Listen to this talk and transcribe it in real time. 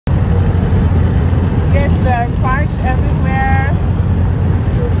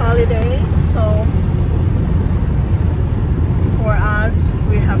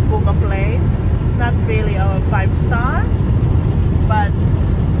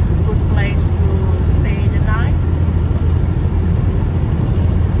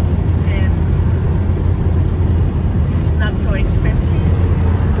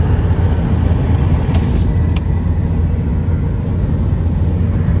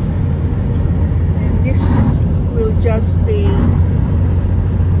be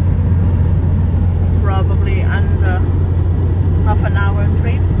probably under half an hour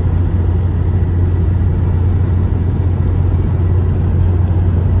trip.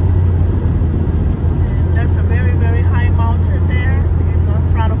 And that's a very, very high mountain there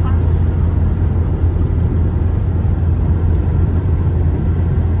in front of us.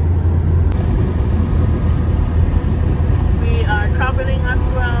 We are traveling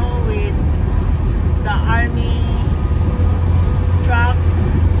as well with the army truck,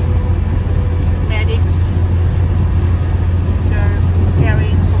 medics. They're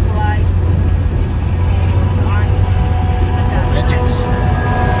carrying supplies, and army.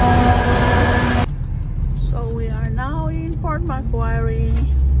 So we are now in Port Macquarie.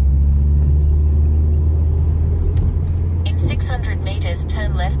 In 600 meters,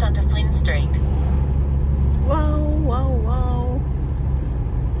 turn left onto Flynn Street. Wow, wow, wow.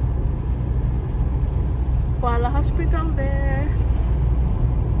 Kuala Hospital there.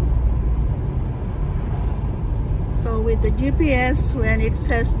 So with the GPS, when it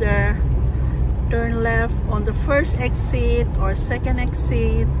says there, turn left on the first exit or second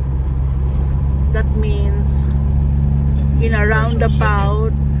exit, that means in a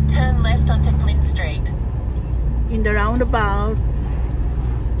roundabout. Turn left onto Flynn Street. In the roundabout,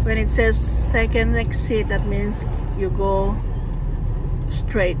 when it says second exit, that means you go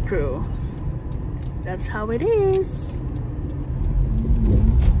straight through. That's how it is.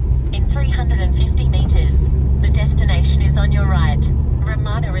 In 350 meters, the destination is on your right.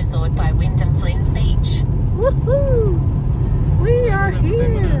 Ramada Resort by Wyndham Flynn's Beach. Woohoo! We are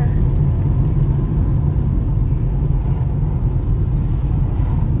here.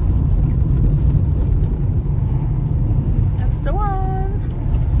 That's the one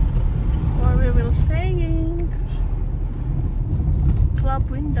where we will stay in. Club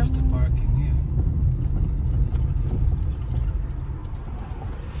Wyndham. Just the parking here.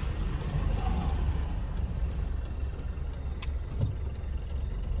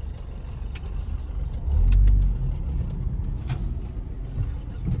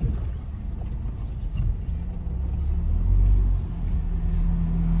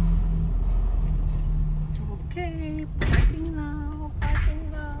 Okay, parking now,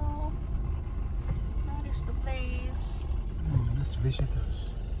 parking now. That is the place. Oh, that's visitors.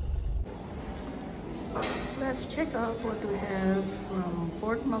 Let's check out what we have from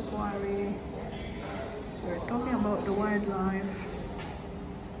Port Macquarie. We're talking about the wildlife.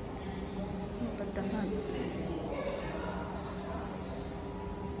 Look at the hunt.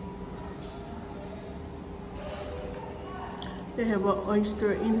 They have an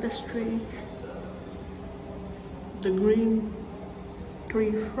oyster industry. The green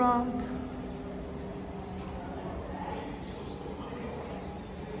tree frog.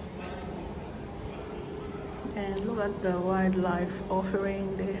 And look at the wildlife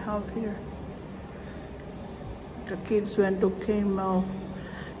offering they have here. The kids went to camel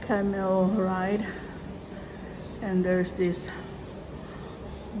ride, and there's this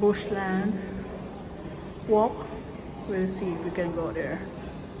bushland walk. We'll see if we can go there.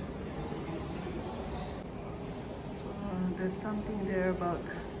 So there's something there about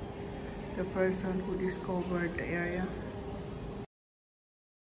the person who discovered the area.